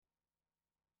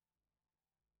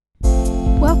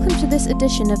Welcome to this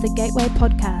edition of the Gateway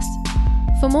Podcast.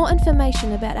 For more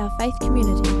information about our faith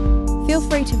community, feel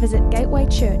free to visit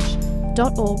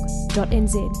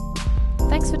gatewaychurch.org.nz.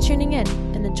 Thanks for tuning in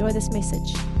and enjoy this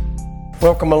message.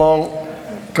 Welcome along.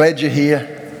 Glad you're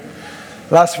here.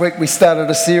 Last week we started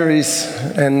a series,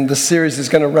 and the series is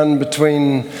going to run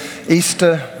between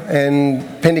Easter and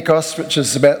Pentecost, which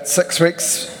is about 6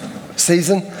 weeks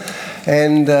season.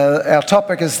 And our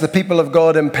topic is the people of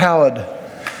God empowered.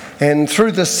 And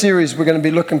through this series, we're going to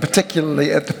be looking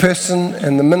particularly at the person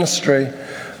and the ministry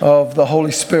of the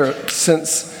Holy Spirit,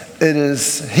 since it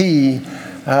is He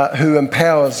who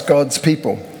empowers God's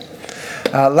people.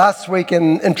 Last week,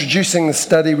 in introducing the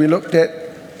study, we looked at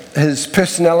His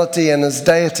personality and His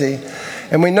deity,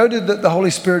 and we noted that the Holy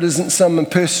Spirit isn't some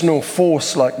impersonal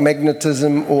force like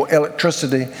magnetism or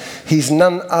electricity. He's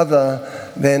none other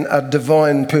than a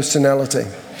divine personality.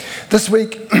 This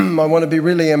week, I want to be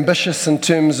really ambitious in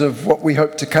terms of what we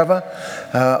hope to cover.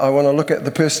 I want to look at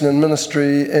the person and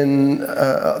ministry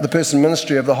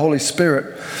of the Holy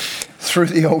Spirit through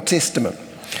the Old Testament.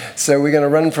 So we're going to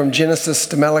run from Genesis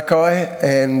to Malachi,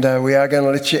 and we are going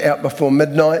to let you out before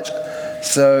midnight.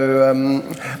 So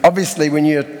obviously, when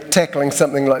you're tackling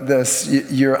something like this,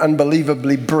 you're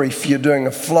unbelievably brief. You're doing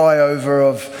a flyover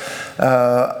of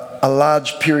a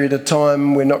large period of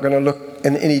time. We're not going to look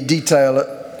in any detail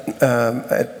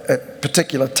at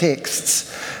particular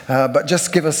texts, but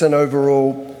just give us an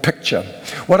overall picture.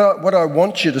 What I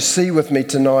want you to see with me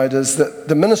tonight is that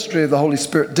the ministry of the Holy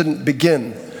Spirit didn't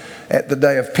begin at the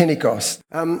day of Pentecost.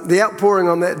 The outpouring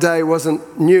on that day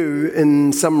wasn't new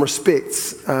in some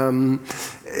respects.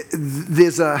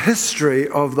 There's a history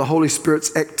of the Holy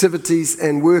Spirit's activities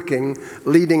and working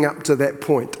leading up to that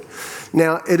point.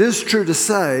 Now, it is true to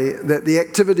say that the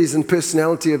activities and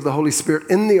personality of the Holy Spirit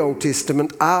in the Old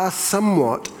Testament are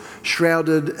somewhat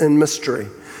shrouded in mystery.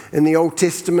 In the Old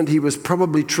Testament, He was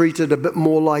probably treated a bit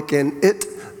more like an it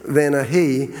than a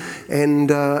he, and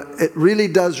it really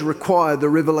does require the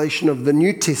revelation of the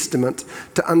New Testament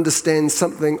to understand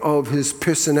something of His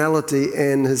personality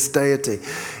and His deity.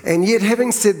 And yet,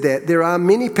 having said that, there are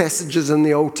many passages in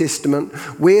the Old Testament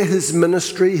where His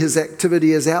ministry, His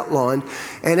activity is outlined,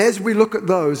 and as we look at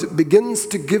those, it begins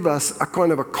to give us a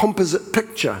kind of a composite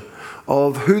picture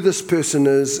of who this person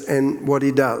is and what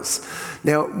he does.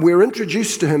 Now, we're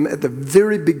introduced to Him at the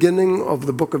very beginning of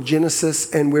the book of Genesis,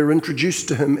 and we're introduced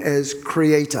to Him as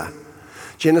Creator.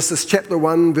 Genesis chapter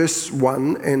 1, verse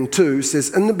 1 and 2 says,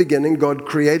 "In the beginning, God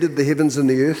created the heavens and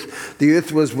the earth. The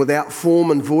earth was without form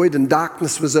and void, and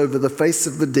darkness was over the face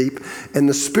of the deep, and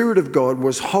the Spirit of God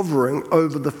was hovering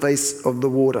over the face of the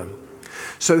water."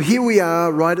 So here we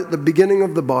are, right at the beginning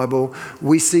of the Bible.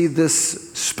 We see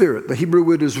this Spirit. The Hebrew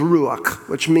word is ruach,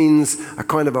 which means a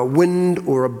kind of a wind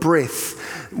or a breath.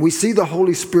 We see the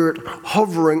Holy Spirit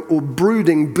hovering or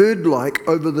brooding bird-like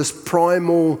over this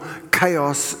primal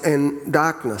chaos and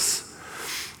darkness.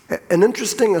 An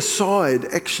interesting aside,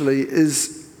 actually,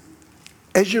 is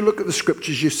as you look at the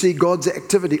Scriptures, you see God's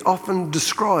activity often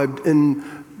described in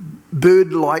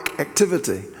bird-like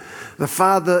activity. The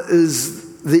Father is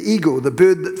the eagle, the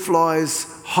bird that flies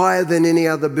higher than any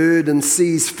other bird and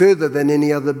sees further than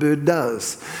any other bird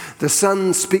does. The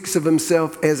Son speaks of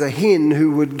Himself as a hen who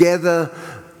would gather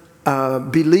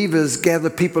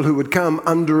people who would come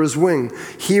under His wing.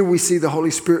 Here we see the Holy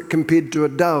Spirit compared to a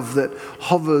dove that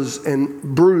hovers and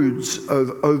broods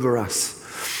over us.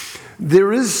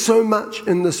 There is so much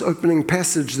in this opening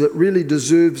passage that really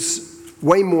deserves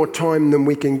way more time than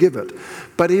we can give it.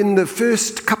 But in the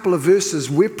first couple of verses,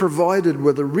 we're provided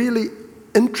with a really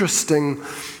interesting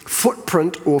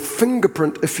footprint or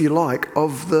fingerprint, if you like,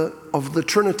 of the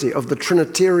Trinity, of the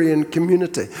Trinitarian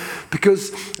community.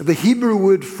 Because the Hebrew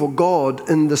word for God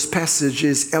in this passage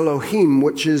is Elohim,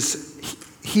 which is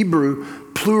Hebrew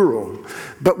plural.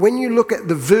 But when you look at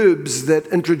the verbs that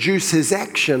introduce His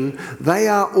action, they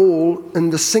are all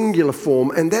in the singular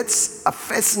form, and that's a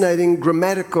fascinating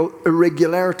grammatical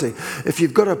irregularity. If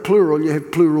you've got a plural, you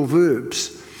have plural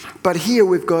verbs. But here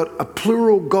we've got a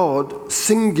plural God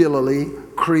singularly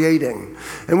creating.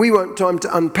 And we won't have time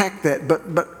to unpack that,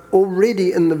 but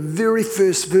already in the very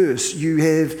first verse, you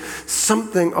have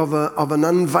something of an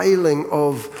unveiling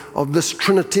of this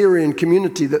Trinitarian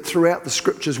community that throughout the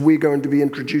Scriptures we're going to be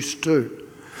introduced to.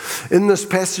 In this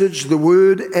passage, the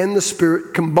Word and the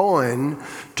Spirit combine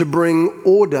to bring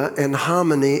order and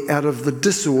harmony out of the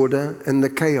disorder and the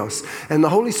chaos. And the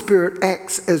Holy Spirit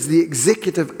acts as the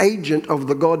executive agent of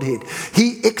the Godhead.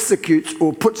 He executes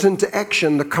or puts into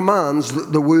action the commands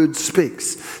that the Word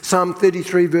speaks. Psalm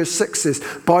 33 verse 6 says,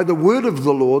 "By the word of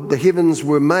the Lord the heavens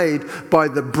were made, by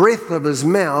the breath of His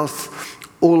mouth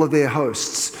all of their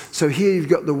hosts." So here you've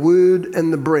got the word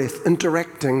and the breath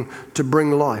interacting to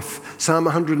bring life. Psalm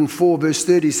 104 verse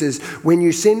 30 says, when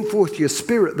you send forth your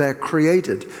spirit, they are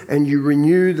created, and you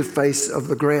renew the face of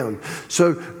the ground.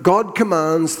 So God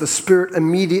commands, the spirit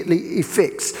immediately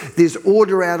effects. There's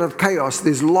order out of chaos.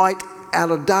 There's light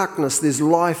out of darkness. There's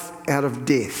life out of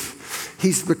death.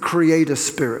 He's the creator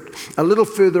spirit. A little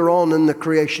further on in the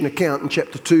creation account, in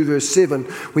chapter 2, verse 7,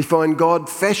 we find God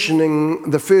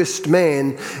fashioning the first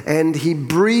man, and he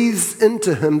breathes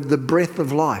into him the breath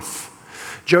of life.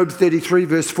 Job 33,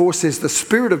 verse 4 says, the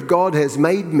Spirit of God has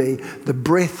made me, the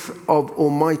breath of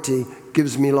Almighty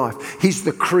gives me life. He's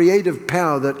the creative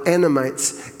power that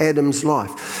animates Adam's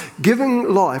life.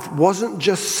 Giving life wasn't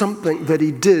just something that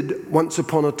he did once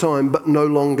upon a time, but no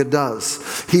longer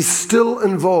does. He's still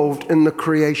involved in the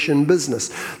creation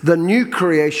business. The new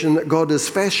creation that God is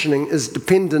fashioning is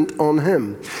dependent on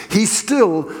him. He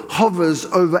still hovers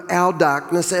over our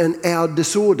darkness and our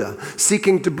disorder,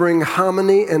 seeking to bring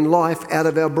harmony and life out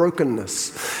of our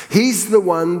brokenness. He's the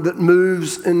one that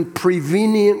moves in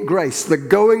prevenient grace, the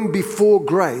going before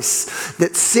grace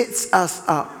that sets us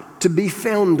up to be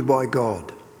found by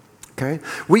God. Okay?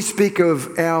 We speak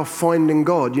of our finding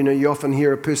God. You know, you often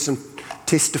hear a person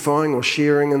testifying or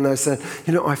sharing, and they say,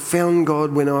 you know, I found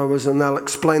God when I was, and they'll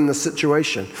explain the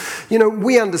situation. You know,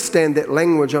 we understand that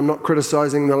language. I'm not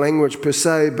criticizing the language per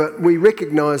se, but we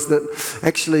recognize that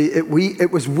actually it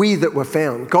was we that were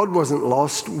found. God wasn't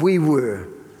lost, we were.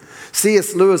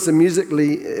 C.S. Lewis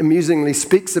amusingly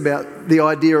speaks about the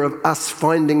idea of us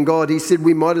finding God. He said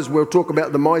we might as well talk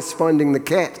about the mice finding the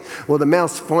cat, or the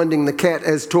mouse finding the cat,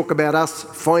 as talk about us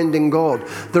finding God.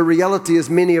 The reality is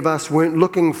many of us weren't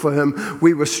looking for him.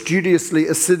 We were studiously,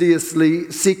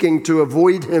 assiduously seeking to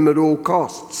avoid him at all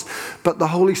costs. But the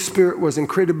Holy Spirit was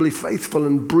incredibly faithful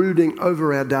in brooding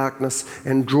over our darkness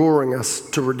and drawing us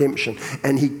to redemption.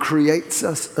 And he creates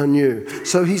us anew.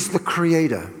 So he's the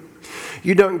creator.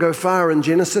 You don't go far in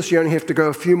Genesis, you only have to go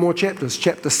a few more chapters,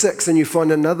 chapter 6, and you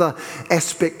find another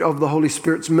aspect of the Holy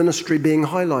Spirit's ministry being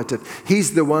highlighted.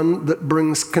 He's the one that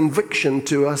brings conviction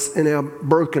to us in our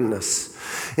brokenness.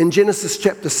 In Genesis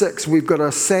chapter 6, we've got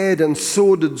a sad and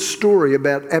sordid story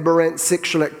about aberrant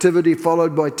sexual activity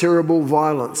followed by terrible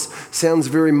violence. Sounds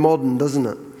very modern, doesn't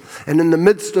it? And in the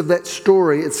midst of that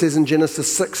story, it says in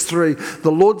Genesis 6:3,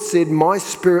 the Lord said, my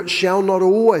spirit shall not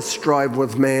always strive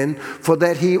with man, for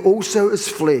that he also is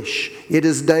flesh, yet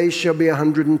his days shall be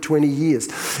 120 years.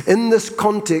 In this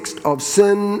context of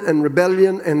sin and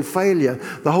rebellion and failure,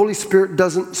 the Holy Spirit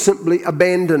doesn't simply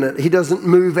abandon it. He doesn't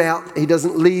move out. He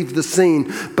doesn't leave the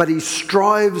scene, but he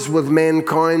strives with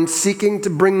mankind, seeking to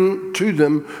bring to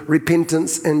them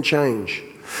repentance and change.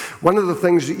 One of the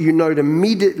things that you note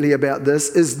immediately about this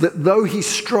is that though he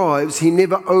strives, he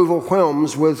never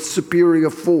overwhelms with superior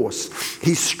force.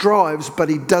 He strives, but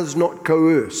he does not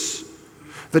coerce.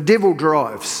 The devil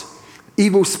drives.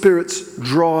 Evil spirits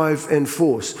drive and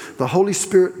force. The Holy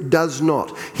Spirit does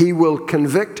not. He will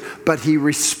convict, but he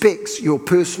respects your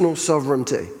personal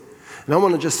sovereignty. And I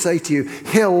want to just say to you,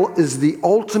 hell is the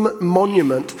ultimate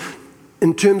monument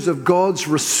in terms of God's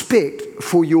respect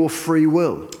for your free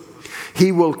will.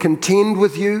 He will contend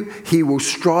with you, he will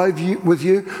strive with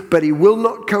you, but he will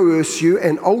not coerce you,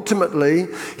 and ultimately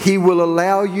he will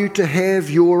allow you to have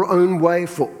your own way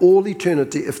for all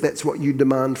eternity if that's what you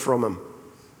demand from him.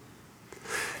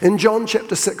 In John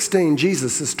chapter 16,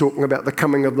 Jesus is talking about the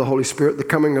coming of the Holy Spirit, the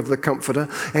coming of the Comforter,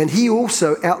 and he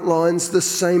also outlines this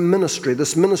same ministry,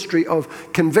 this ministry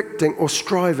of convicting or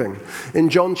striving. In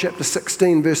John chapter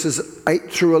 16, verses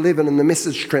 8 through 11, in the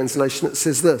Message translation, it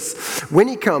says this: when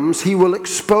he comes, he will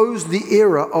expose the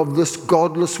error of this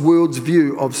godless world's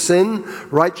view of sin,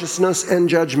 righteousness, and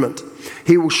judgment.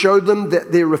 He will show them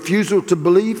that their refusal to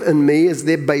believe in me is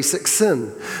their basic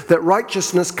sin, that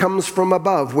righteousness comes from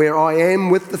above, where I am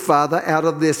with the Father, out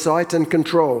of their sight and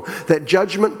control, that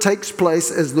judgment takes place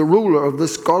as the ruler of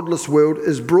this godless world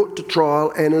is brought to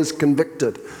trial and is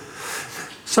convicted.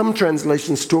 Some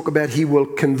translations talk about he will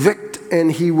convict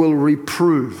and he will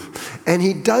reprove. And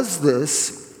he does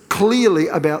this clearly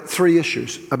about three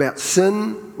issues: about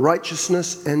sin,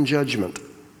 righteousness, and judgment.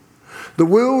 The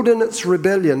world in its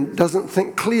rebellion doesn't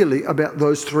think clearly about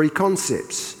those three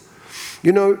concepts.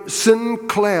 You know, sin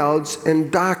clouds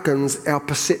and darkens our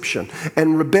perception,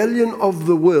 and rebellion of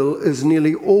the will is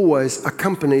nearly always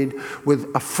accompanied with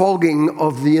a fogging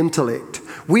of the intellect.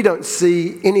 We don't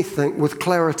see anything with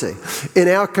clarity. In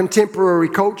our contemporary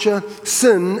culture,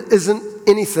 sin isn't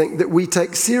anything that we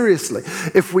take seriously.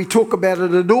 If we talk about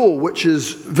it at all, which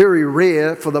is very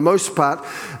rare for the most part,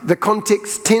 the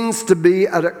context tends to be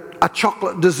at a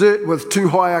chocolate dessert with too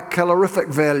high a calorific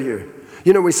value.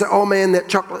 You know, we say, oh man, that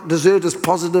chocolate dessert is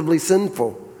positively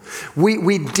sinful.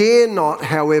 We dare not,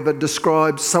 however,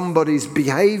 describe somebody's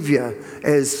behaviour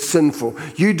as sinful.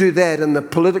 You do that and the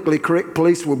politically correct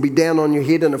police will be down on your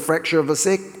head in a fraction of a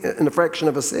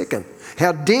second.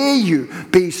 How dare you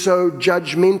be so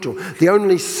judgmental? The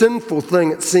only sinful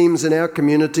thing, it seems, in our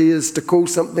community is to call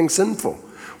something sinful.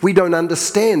 We don't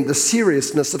understand the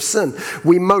seriousness of sin.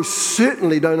 We most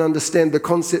certainly don't understand the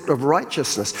concept of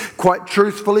righteousness. Quite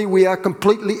truthfully, we are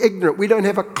completely ignorant. We don't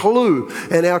have a clue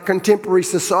in our contemporary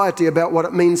society about what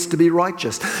it means to be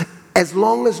righteous. As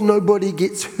long as nobody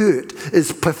gets hurt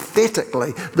is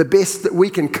pathetically the best that we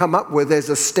can come up with as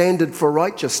a standard for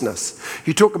righteousness.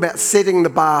 You talk about setting the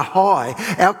bar high.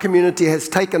 Our community has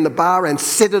taken the bar and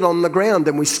set it on the ground,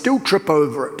 and we still trip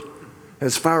over it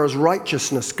as far as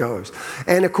righteousness goes.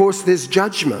 And of course there's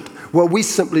judgment. Well, we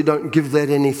simply don't give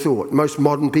that any thought. Most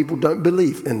modern people don't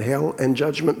believe in hell and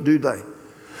judgment, do they?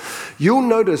 You'll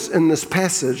notice in this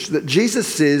passage that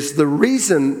Jesus says the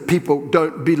reason people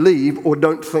don't believe or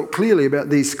don't think clearly about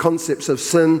these concepts of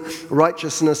sin,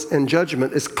 righteousness, and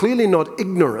judgment is clearly not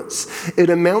ignorance.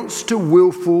 It amounts to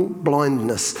willful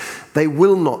blindness. They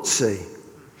will not see.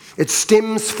 It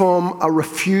stems from a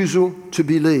refusal to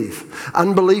believe.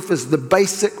 Unbelief is the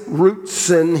basic root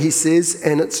sin, he says,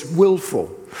 and it's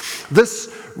willful. This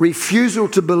refusal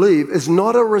to believe is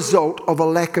not a result of a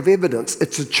lack of evidence.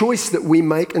 It's a choice that we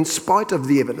make in spite of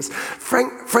the evidence.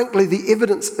 Frankly, the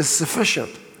evidence is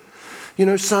sufficient. You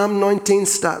know, Psalm 19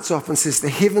 starts off and says, the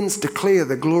heavens declare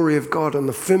the glory of God, and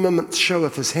the firmament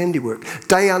showeth his handiwork.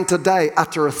 Day unto day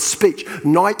uttereth speech.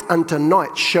 Night unto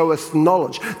night showeth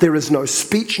knowledge. There is no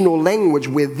speech nor language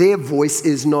where their voice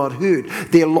is not heard.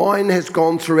 Their line has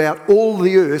gone throughout all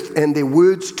the earth, and their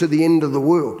words to the end of the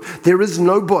world. There is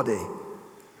nobody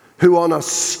who on a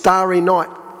starry night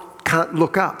can't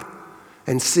look up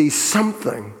and see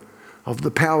something of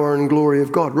the power and glory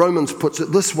of God. Romans puts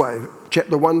it this way,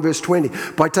 chapter 1, verse 20.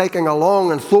 By taking a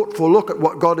long and thoughtful look at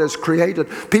what God has created,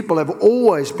 people have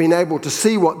always been able to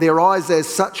see what their eyes as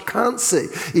such can't see.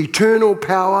 Eternal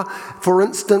power, for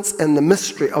instance, and the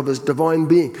mystery of his divine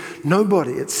being.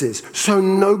 Nobody, it says, so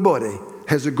nobody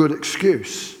has a good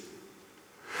excuse.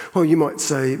 Well, you might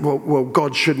say, well,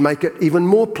 God should make it even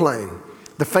more plain.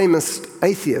 The famous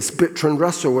atheist Bertrand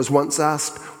Russell was once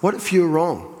asked, what if you're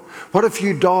wrong? What if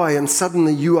you die and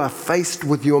suddenly you are faced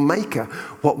with your maker?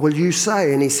 What will you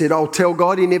say? And he said, I'll tell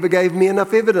God he never gave me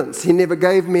enough evidence. He never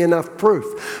gave me enough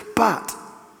proof. But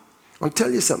I'll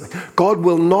tell you something. God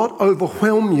will not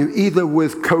overwhelm you either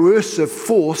with coercive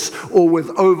force or with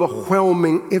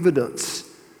overwhelming evidence.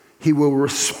 He will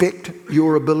respect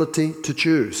your ability to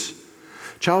choose.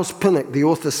 Charles Pinnock, the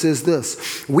author, says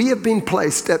this: we have been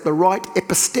placed at the right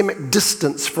epistemic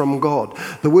distance from God.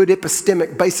 The word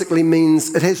epistemic basically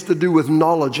means it has to do with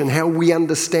knowledge and how we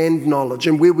understand knowledge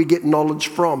and where we get knowledge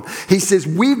from. He says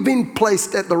we've been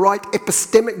placed at the right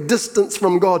epistemic distance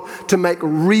from God to make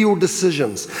real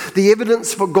decisions. The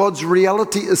evidence for God's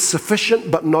reality is sufficient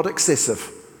but not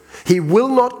excessive. He will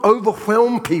not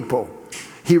overwhelm people.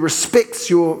 He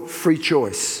respects your free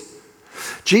choice.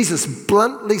 Jesus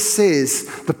bluntly says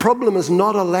the problem is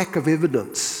not a lack of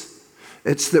evidence.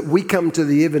 It's that we come to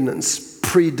the evidence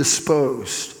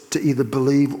predisposed to either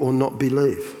believe or not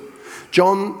believe.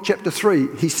 John chapter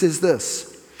 3, he says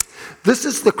this: this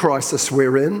is the crisis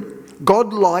we're in.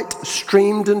 God light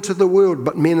streamed into the world,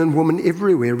 but men and women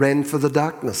everywhere ran for the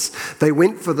darkness. They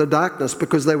went for the darkness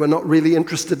because they were not really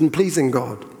interested in pleasing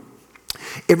God.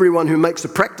 Everyone who makes a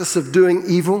practice of doing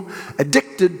evil,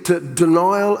 addicted to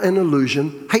denial and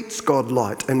illusion, hates God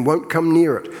light and won't come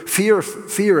near it,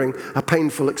 fearing a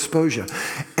painful exposure.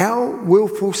 Our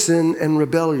willful sin and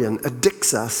rebellion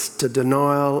addicts us to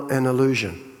denial and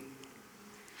illusion.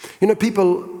 You know,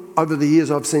 people, over the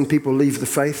years I've seen people leave the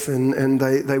faith and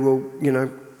they will,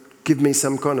 give me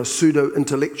some kind of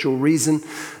pseudo-intellectual reason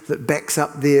that backs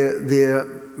up their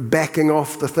backing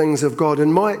off the things of God.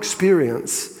 In my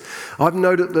experience, I've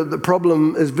noted that the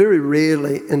problem is very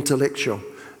rarely intellectual,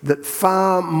 that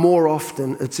far more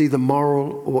often it's either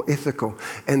moral or ethical,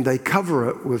 and they cover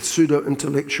it with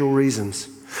pseudo-intellectual reasons.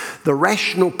 The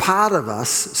rational part of us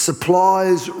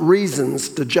supplies reasons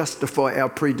to justify our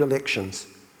predilections.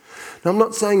 Now, I'm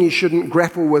not saying you shouldn't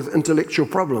grapple with intellectual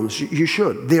problems. You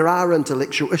should. There are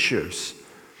intellectual issues.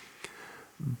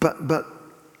 But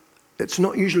it's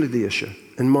not usually the issue,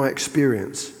 in my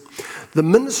experience. The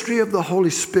ministry of the Holy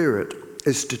Spirit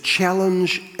is to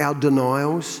challenge our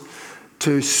denials,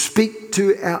 to speak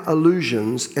to our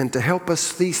illusions, and to help us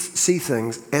see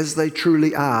things as they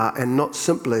truly are and not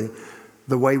simply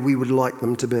the way we would like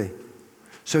them to be.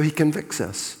 So he convicts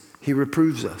us, he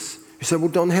reproves us, You say, well,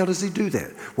 Don, how does he do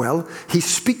that? Well, he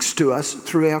speaks to us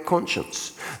through our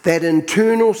conscience. That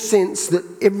internal sense that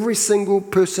every single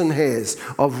person has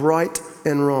of right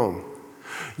and wrong.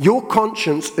 Your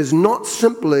conscience is not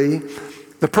simply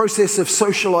the process of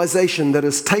socialization that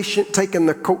has taken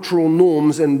the cultural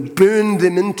norms and burned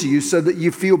them into you so that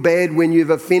you feel bad when you've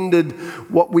offended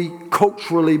what we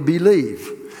culturally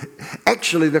believe.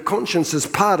 Actually, the conscience is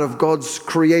part of God's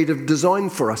creative design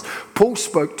for us. Paul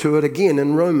spoke to it again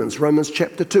in Romans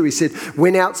chapter 2. He said,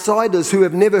 when outsiders who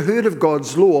have never heard of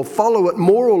God's law follow it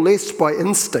more or less by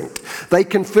instinct, they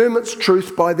confirm its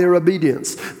truth by their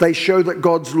obedience. They show that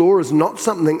God's law is not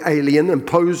something alien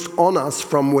imposed on us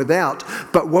from without,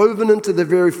 but woven into the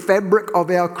very fabric of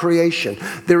our creation.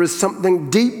 There is something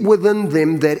deep within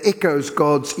them that echoes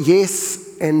God's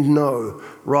yes and no,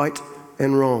 right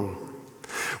and wrong.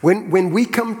 When we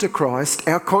come to Christ,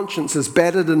 our conscience is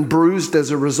battered and bruised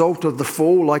as a result of the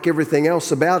fall, like everything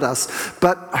else about us.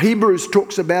 But Hebrews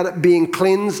talks about it being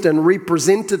cleansed and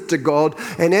represented to God.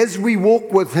 And as we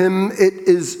walk with Him, it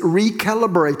is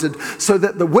recalibrated so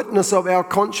that the witness of our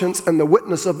conscience and the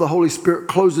witness of the Holy Spirit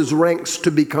closes ranks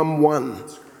to become one.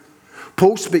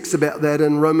 Paul speaks about that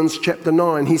in Romans chapter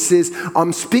 9. He says,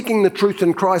 I'm speaking the truth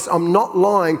in Christ. I'm not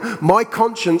lying. My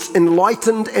conscience,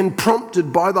 enlightened and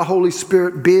prompted by the Holy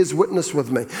Spirit, bears witness with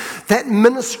me. That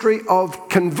ministry of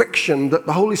conviction that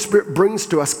the Holy Spirit brings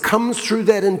to us comes through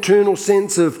that internal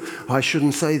sense of, I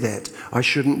shouldn't say that. I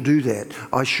shouldn't do that.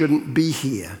 I shouldn't be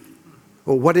here.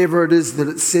 Or whatever it is that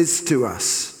it says to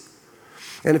us.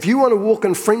 And if you want to walk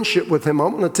in friendship with Him, I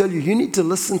want to tell you, you need to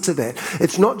listen to that.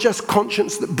 It's not just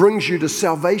conscience that brings you to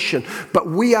salvation, but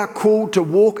we are called to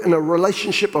walk in a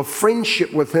relationship of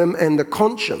friendship with Him, and the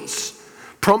conscience,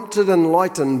 prompted and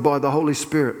enlightened by the Holy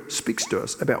Spirit, speaks to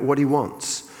us about what He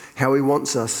wants, how He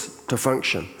wants us to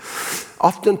function.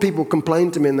 Often people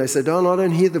complain to me and they say, Don, I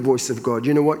don't hear the voice of God.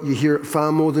 You know what? You hear it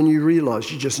far more than you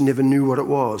realize. You just never knew what it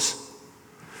was.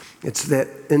 It's that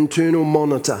internal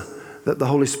monitor that the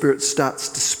Holy Spirit starts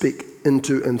to speak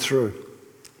into and through.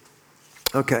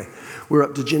 Okay, we're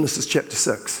up to Genesis chapter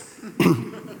 6.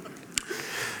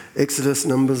 Exodus,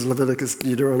 Numbers, Leviticus,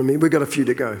 Deuteronomy. We've got a few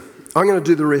to go. I'm going to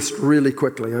do the rest really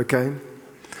quickly, okay?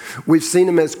 We've seen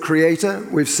Him as creator.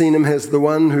 We've seen Him as the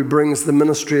one who brings the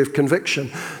ministry of conviction.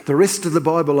 The rest of the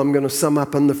Bible I'm going to sum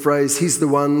up in the phrase, He's the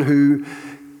one who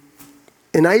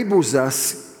enables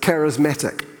us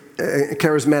charismatically.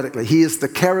 He is the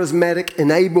charismatic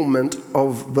enablement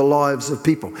of the lives of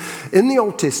people. In the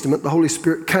Old Testament, the Holy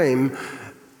Spirit came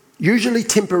usually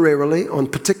temporarily on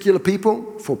particular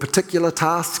people for particular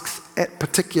tasks at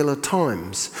particular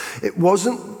times. It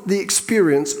wasn't the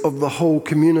experience of the whole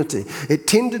community. It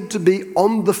tended to be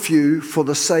on the few for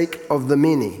the sake of the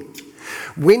many.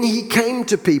 When He came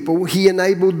to people, He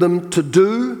enabled them to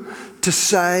do, to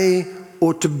say,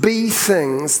 or to be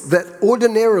things that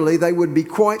ordinarily they would be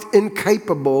quite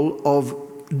incapable of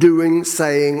doing,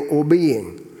 saying, or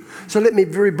being. So let me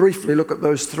very briefly look at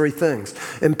those three things.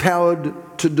 Empowered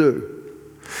to do.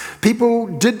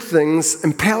 People did things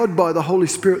empowered by the Holy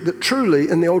Spirit that truly,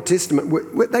 in the Old Testament,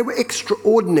 they were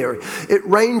extraordinary. It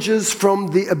ranges from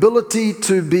the ability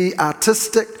to be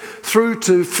artistic through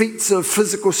to feats of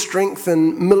physical strength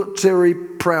and military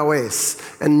prowess,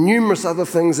 and numerous other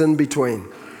things in between.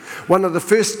 One of the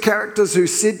first characters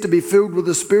who's said to be filled with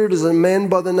the Spirit is a man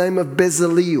by the name of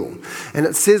Bezaleel. And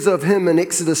it says of him in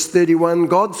Exodus 31,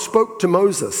 God spoke to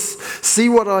Moses, see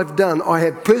what I've done. I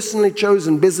have personally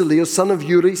chosen Bezaleel, son of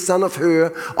Uri, son of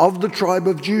Hur, of the tribe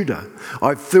of Judah.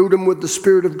 I've filled him with the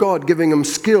Spirit of God, giving him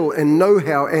skill and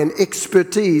know-how and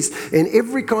expertise in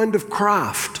every kind of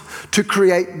craft, to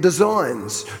create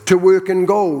designs, to work in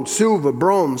gold, silver,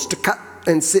 bronze, to cut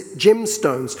and set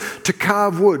gemstones, to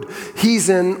carve wood. He's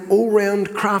an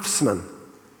all-round craftsman.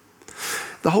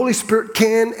 The Holy Spirit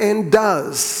can and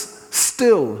does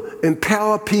still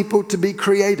empower people to be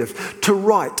creative, to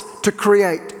write, to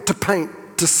create, to paint,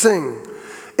 to sing,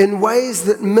 in ways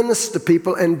that minister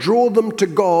people and draw them to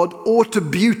God or to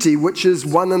beauty, which is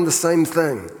one and the same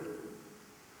thing.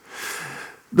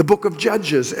 The book of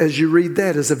Judges, as you read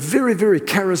that, is a very, very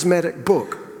charismatic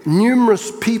book.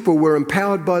 Numerous people were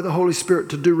empowered by the Holy Spirit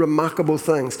to do remarkable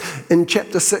things. In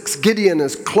chapter 6, Gideon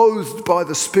is clothed by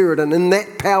the Spirit, and in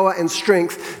that power and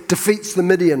strength defeats the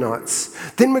Midianites.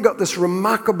 Then we got this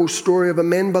remarkable story of a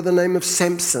man by the name of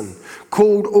Samson,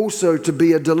 called also to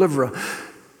be a deliverer,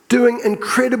 doing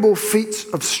incredible feats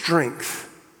of strength.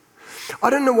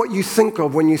 I don't know what you think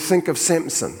of when you think of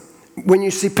Samson. When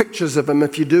you see pictures of him,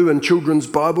 if you do in children's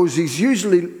Bibles, he's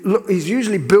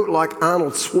usually built like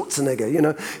Arnold Schwarzenegger. You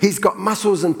know, he's got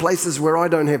muscles in places where I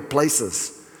don't have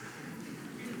places.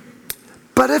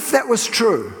 But if that was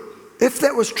true, if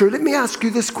that was true, let me ask you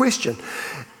this question.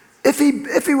 If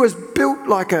he was built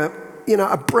like a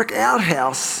brick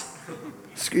outhouse,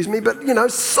 excuse me, but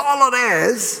solid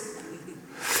as,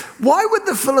 why would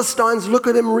the Philistines look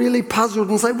at him really puzzled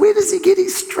and say, where does he get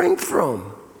his strength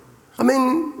from? I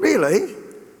mean, really?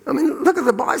 I mean, look at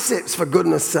the biceps, for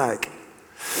goodness sake.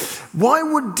 Why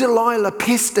would Delilah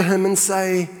pester him and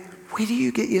say, where do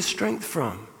you get your strength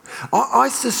from? I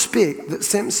suspect that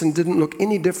Samson didn't look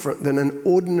any different than an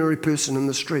ordinary person in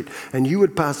the street, and you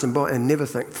would pass him by and never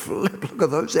think, flip, look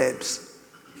at those abs.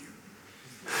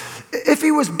 If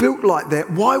he was built like that,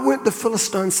 why weren't the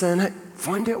Philistines saying, hey,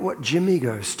 find out what gym he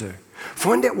goes to.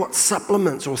 Find out what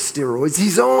supplements or steroids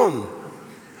he's on.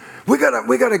 We got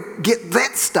to get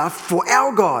that stuff for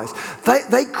our guys.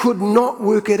 They could not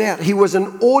work it out. He was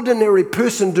an ordinary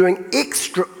person doing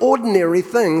extraordinary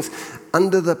things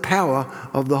under the power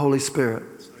of the Holy Spirit.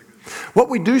 What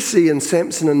we do see in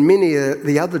Samson and many of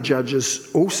the other judges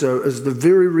also is the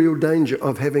very real danger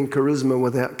of having charisma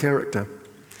without character,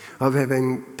 of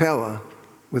having power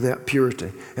without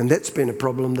purity. And that's been a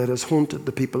problem that has haunted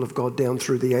the people of God down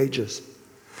through the ages.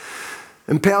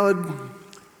 Empowered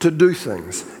to do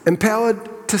things,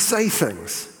 empowered to say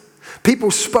things.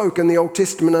 People spoke in the Old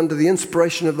Testament under the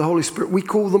inspiration of the Holy Spirit. We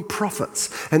call them prophets.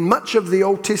 And much of the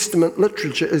Old Testament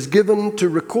literature is given to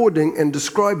recording and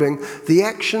describing the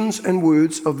actions and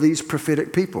words of these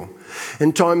prophetic people.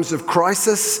 In times of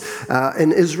crisis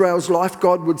in Israel's life,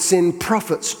 God would send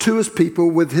prophets to his people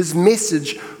with his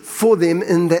message for them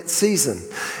in that season.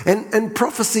 And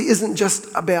prophecy isn't just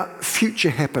about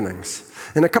future happenings.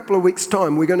 In a couple of weeks'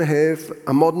 time, we're going to have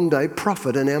a modern-day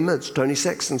prophet in our midst. Tony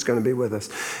Saxon's going to be with us.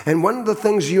 And one of the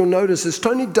things you'll notice is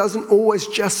Tony doesn't always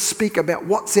just speak about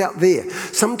what's out there.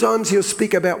 Sometimes he'll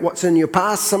speak about what's in your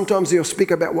past. Sometimes he'll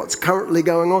speak about what's currently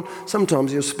going on.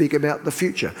 Sometimes he'll speak about the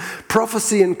future.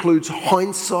 Prophecy includes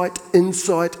hindsight,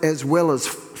 insight, as well as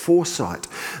foresight.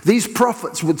 These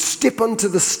prophets would step onto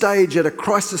the stage at a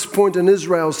crisis point in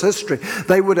Israel's history.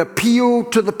 They would appeal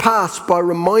to the past by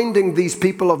reminding these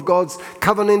people of God's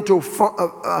covenantal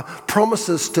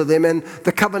promises to them and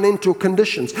the covenantal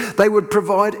conditions. They would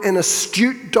provide an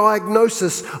astute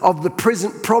diagnosis of the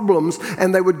present problems,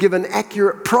 and they would give an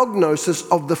accurate prognosis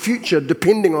of the future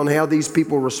depending on how these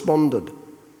people responded.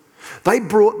 They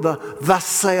brought the thus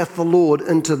saith the Lord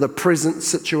into the present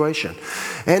situation.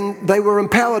 And they were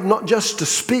empowered not just to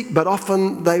speak, but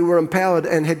often they were empowered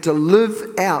and had to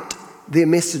live out their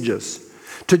messages.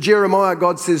 To Jeremiah,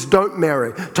 God says, don't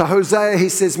marry. To Hosea, he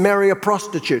says, marry a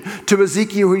prostitute. To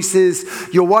Ezekiel, he says,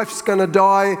 your wife's going to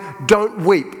die. Don't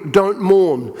weep. Don't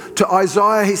mourn. To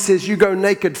Isaiah, he says, you go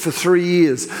naked for 3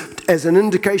 years, as an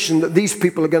indication that these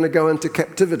people are going to go into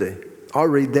captivity. I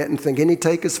read that and think, any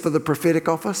takers for the prophetic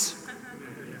office?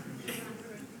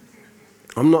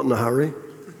 I'm not in a hurry.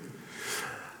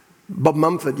 Bob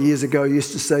Mumford years ago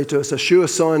used to say to us, a sure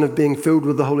sign of being filled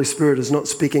with the Holy Spirit is not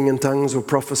speaking in tongues or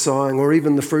prophesying or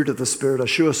even the fruit of the Spirit. A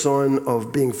sure sign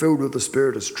of being filled with the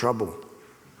Spirit is trouble.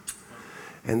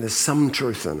 And there's some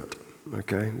truth in it,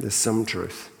 okay? There's some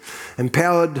truth.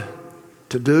 Empowered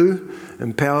to do,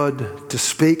 empowered to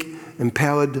speak,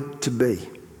 empowered to be.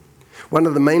 One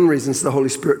of the main reasons the Holy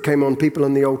Spirit came on people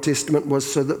in the Old Testament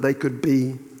was so that they could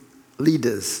be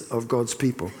leaders of God's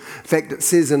people. In fact, it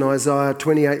says in Isaiah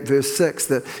 28 verse 6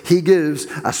 that he gives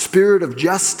a spirit of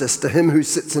justice to him who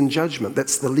sits in judgment,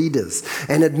 that's the leaders,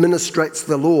 and administrates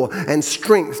the law, and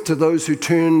strength to those who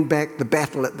turn back the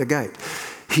battle at the gate.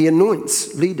 He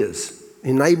anoints leaders,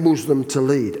 enables them to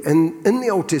lead. And in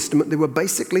the Old Testament, there were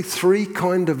basically three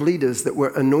kinds of leaders that were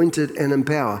anointed and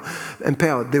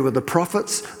empowered. There were the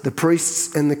prophets, the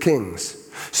priests, and the kings.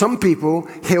 Some people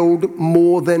held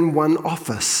more than one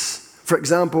office. For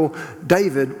example,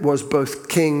 David was both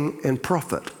king and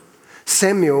prophet.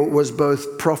 Samuel was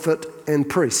both prophet and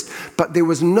priest. But there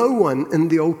was no one in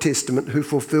the Old Testament who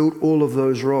fulfilled all of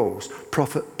those roles,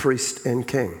 prophet, priest, and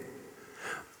king.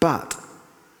 But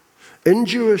in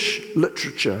Jewish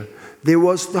literature, there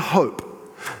was the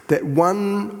hope that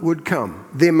one would come,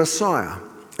 their Messiah,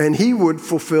 and he would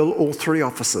fulfill all three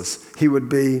offices. He would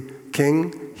be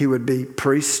king, he would be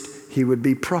priest, he would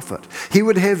be prophet. He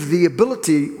would have the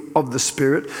ability of the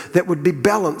Spirit that would be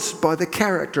balanced by the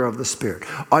character of the Spirit.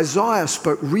 Isaiah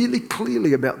spoke really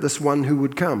clearly about this one who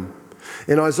would come.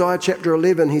 In Isaiah chapter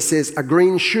 11, he says, a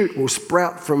green shoot will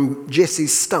sprout from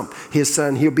Jesse's stump. He's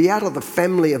saying he'll be out of the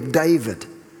family of David.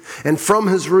 And from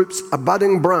his roots, a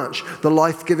budding branch, the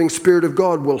life-giving Spirit of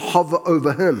God will hover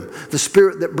over him. The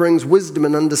Spirit that brings wisdom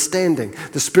and understanding.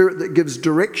 The Spirit that gives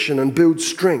direction and builds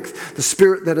strength. The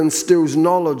Spirit that instills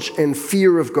knowledge and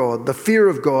fear of God. The fear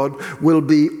of God will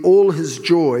be all his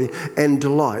joy and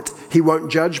delight. He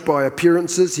won't judge by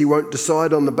appearances. He won't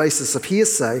decide on the basis of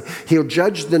hearsay. He'll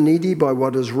judge the needy by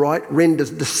what is right, render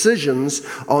decisions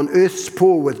on earth's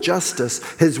poor with justice.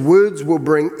 His words will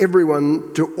bring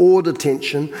everyone to awed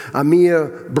attention. A mere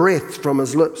breath from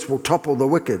his lips will topple the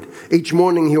wicked. Each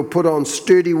morning he'll put on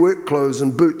sturdy work clothes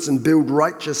and boots and build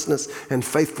righteousness and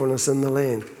faithfulness in the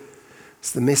land.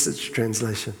 It's the Message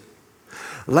translation.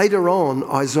 Later on,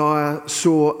 Isaiah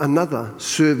saw another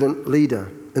servant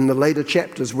leader in the later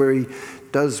chapters where he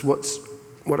does what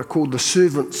are called the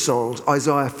servant songs.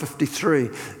 Isaiah 53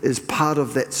 is part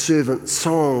of that servant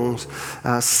songs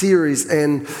series,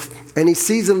 and he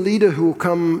sees a leader who will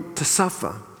come to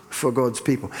suffer for God's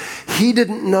people. He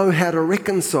didn't know how to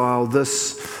reconcile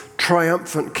this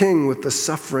triumphant king with the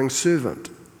suffering servant.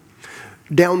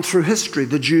 Down through history,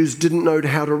 the Jews didn't know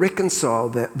how to reconcile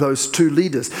those two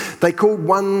leaders. They called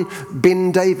one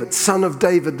Ben David, son of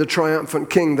David, the triumphant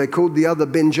king. They called the other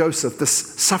Ben Joseph, this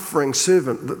suffering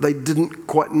servant that they didn't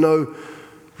quite know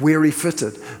where he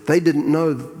fitted. They didn't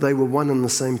know that they were one and the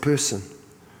same person.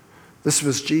 This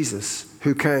was Jesus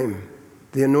who came,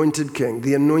 the anointed king,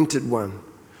 the anointed one,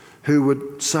 who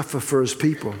would suffer for his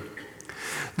people.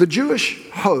 The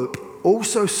Jewish hope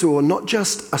also saw not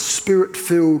just a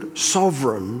spirit-filled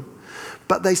sovereign,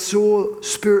 but they saw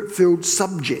spirit-filled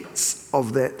subjects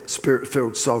of that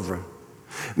spirit-filled sovereign.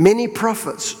 Many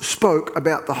prophets spoke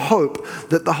about the hope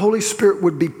that the Holy Spirit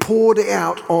would be poured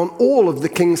out on all of the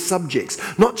king's subjects,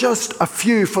 not just a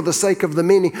few for the sake of the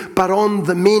many, but on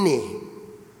the many.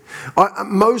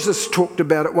 Moses talked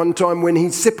about it one time when he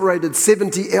separated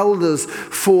 70 elders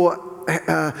for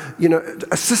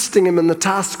assisting him in the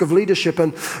task of leadership.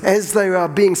 And as they are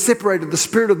being separated, the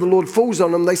Spirit of the Lord falls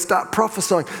on them. They start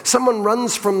prophesying. Someone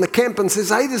runs from the camp and says,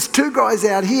 "Hey, there's two guys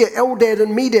out here, Eldad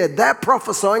and Medad. They're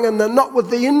prophesying and they're not with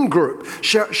the in-group.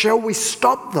 Shall we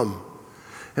stop them?"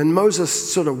 And Moses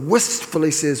sort of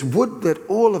wistfully says, "Would that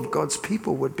all of God's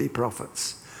people would be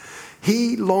prophets."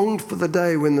 He longed for the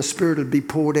day when the Spirit would be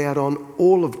poured out on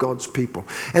all of God's people.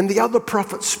 And the other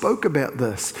prophets spoke about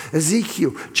this.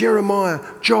 Ezekiel, Jeremiah,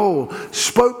 Joel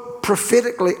spoke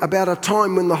prophetically about a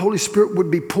time when the Holy Spirit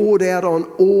would be poured out on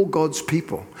all God's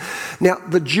people. Now,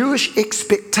 the Jewish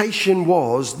expectation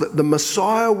was that the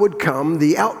Messiah would come,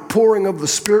 the outpouring of the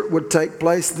Spirit would take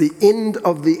place, the end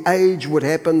of the age would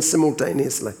happen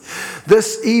simultaneously.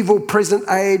 This evil present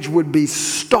age would be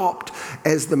stopped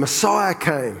as the Messiah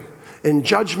came. In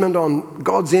judgment on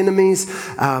God's enemies,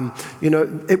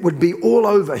 it would be all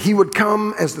over. He would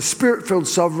come as the Spirit-filled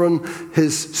sovereign.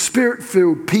 His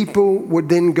Spirit-filled people would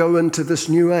then go into this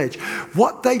new age.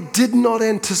 What they did not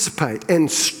anticipate and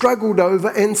struggled over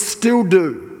and still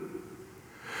do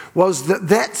was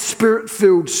that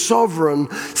Spirit-filled sovereign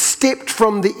stepped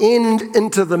from the end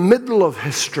into the middle of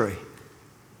history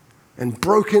and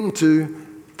broke into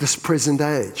this present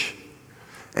age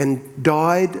and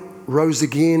died, rose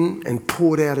again, and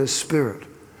poured out his Spirit.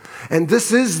 And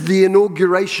this is the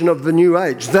inauguration of the new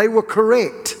age. They were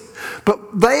correct,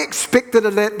 but they expected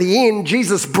it at the end.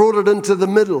 Jesus brought it into the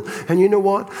middle. And you know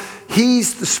what?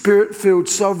 He's the Spirit-filled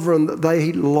sovereign that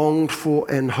they longed for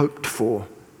and hoped for.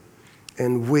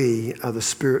 And we are the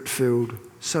Spirit-filled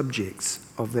subjects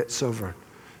of that sovereign,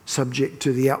 subject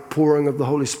to the outpouring of the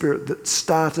Holy Spirit that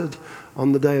started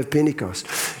on the day of Pentecost.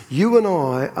 You and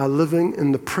I are living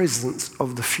in the presence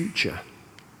of the future.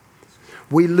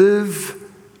 We live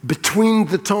between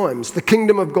the times. The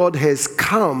kingdom of God has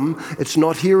come. It's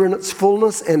not here in its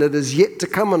fullness, and it is yet to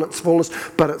come in its fullness,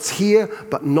 but it's here,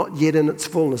 but not yet in its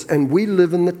fullness. And we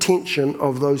live in the tension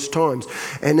of those times.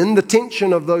 And in the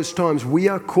tension of those times, we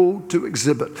are called to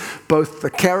exhibit both the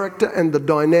character and the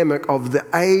dynamic of the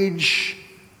age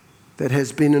that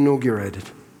has been inaugurated.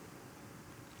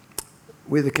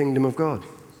 We're the kingdom of God.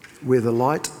 We're the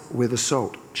light, we're the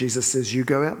salt. Jesus says, "You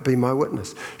go out, be my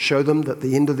witness. Show them that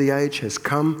the end of the age has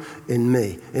come in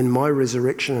me, in my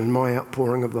resurrection and my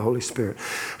outpouring of the Holy Spirit."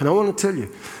 And I want to tell you,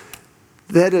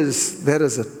 that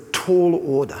is a tall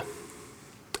order.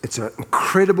 It's an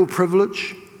incredible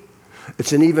privilege.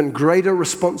 It's an even greater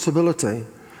responsibility,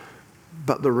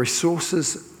 but the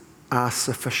resources are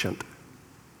sufficient.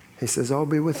 He says, "I'll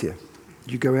be with you.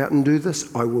 You go out and do this,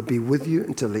 I will be with you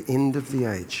until the end of the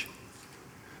age."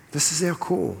 This is our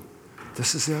call.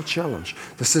 This is our challenge.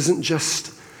 This isn't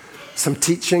just some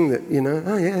teaching that,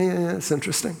 oh yeah, it's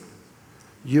interesting.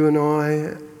 You and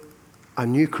I are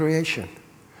new creation.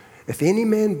 If any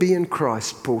man be in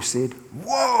Christ, Paul said,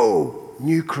 whoa,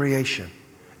 new creation.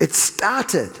 It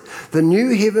started. The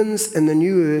new heavens and the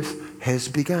new earth has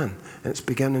begun. And it's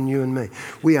begun in you and me.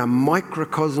 We are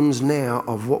microcosms now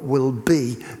of what will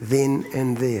be then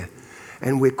and there.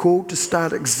 And we're called to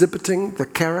start exhibiting the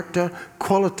character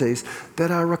qualities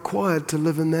that are required to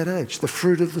live in that age, the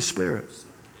fruit of the Spirit.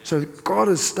 So God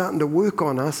is starting to work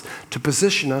on us to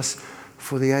position us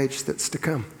for the age that's to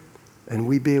come. And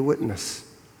we bear witness.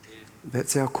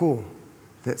 That's our call.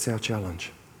 That's our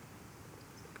challenge.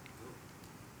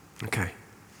 Okay.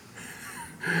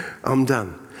 I'm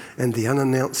done. And the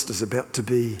unannounced is about to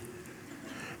be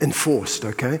enforced,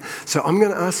 okay? So I'm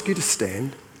going to ask you to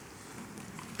stand.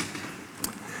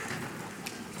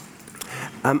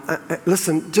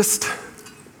 Listen,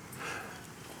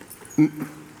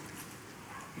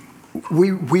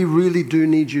 we really do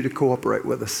need you to cooperate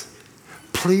with us.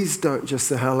 Please don't just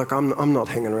say, oh, look, I'm not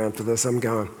hanging around for this, I'm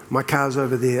going. My car's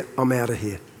over there, I'm out of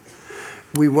here.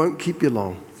 We won't keep you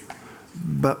long,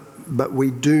 but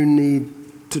we do need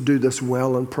to do this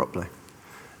well and properly.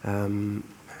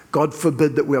 God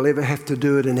forbid that we'll ever have to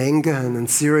do it in anger and in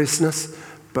seriousness,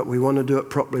 but we want to do it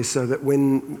properly so that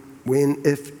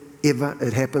if ever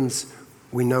it happens,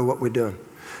 we know what we're doing.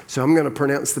 So I'm going to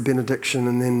pronounce the benediction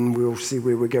and then we'll see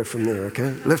where we go from there,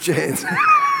 okay? Lift your hands.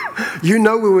 You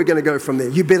know where we're going to go from there.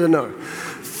 You better know.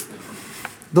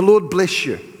 The Lord bless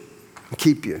you and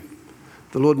keep you.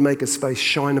 The Lord make his face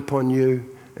shine upon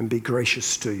you and be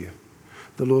gracious to you.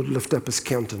 The Lord lift up his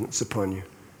countenance upon you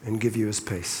and give you his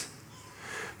peace.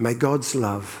 May God's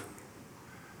love,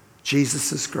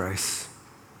 Jesus' grace,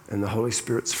 and the Holy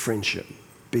Spirit's friendship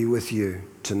be with you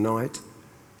tonight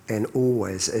and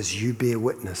always as you bear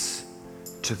witness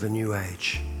to the new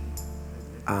age.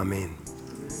 Amen.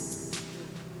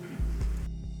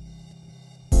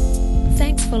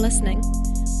 Thanks for listening.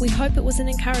 We hope it was an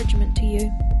encouragement to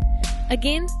you.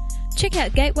 Again, check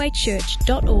out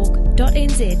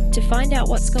gatewaychurch.org.nz to find out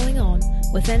what's going on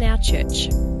within our church.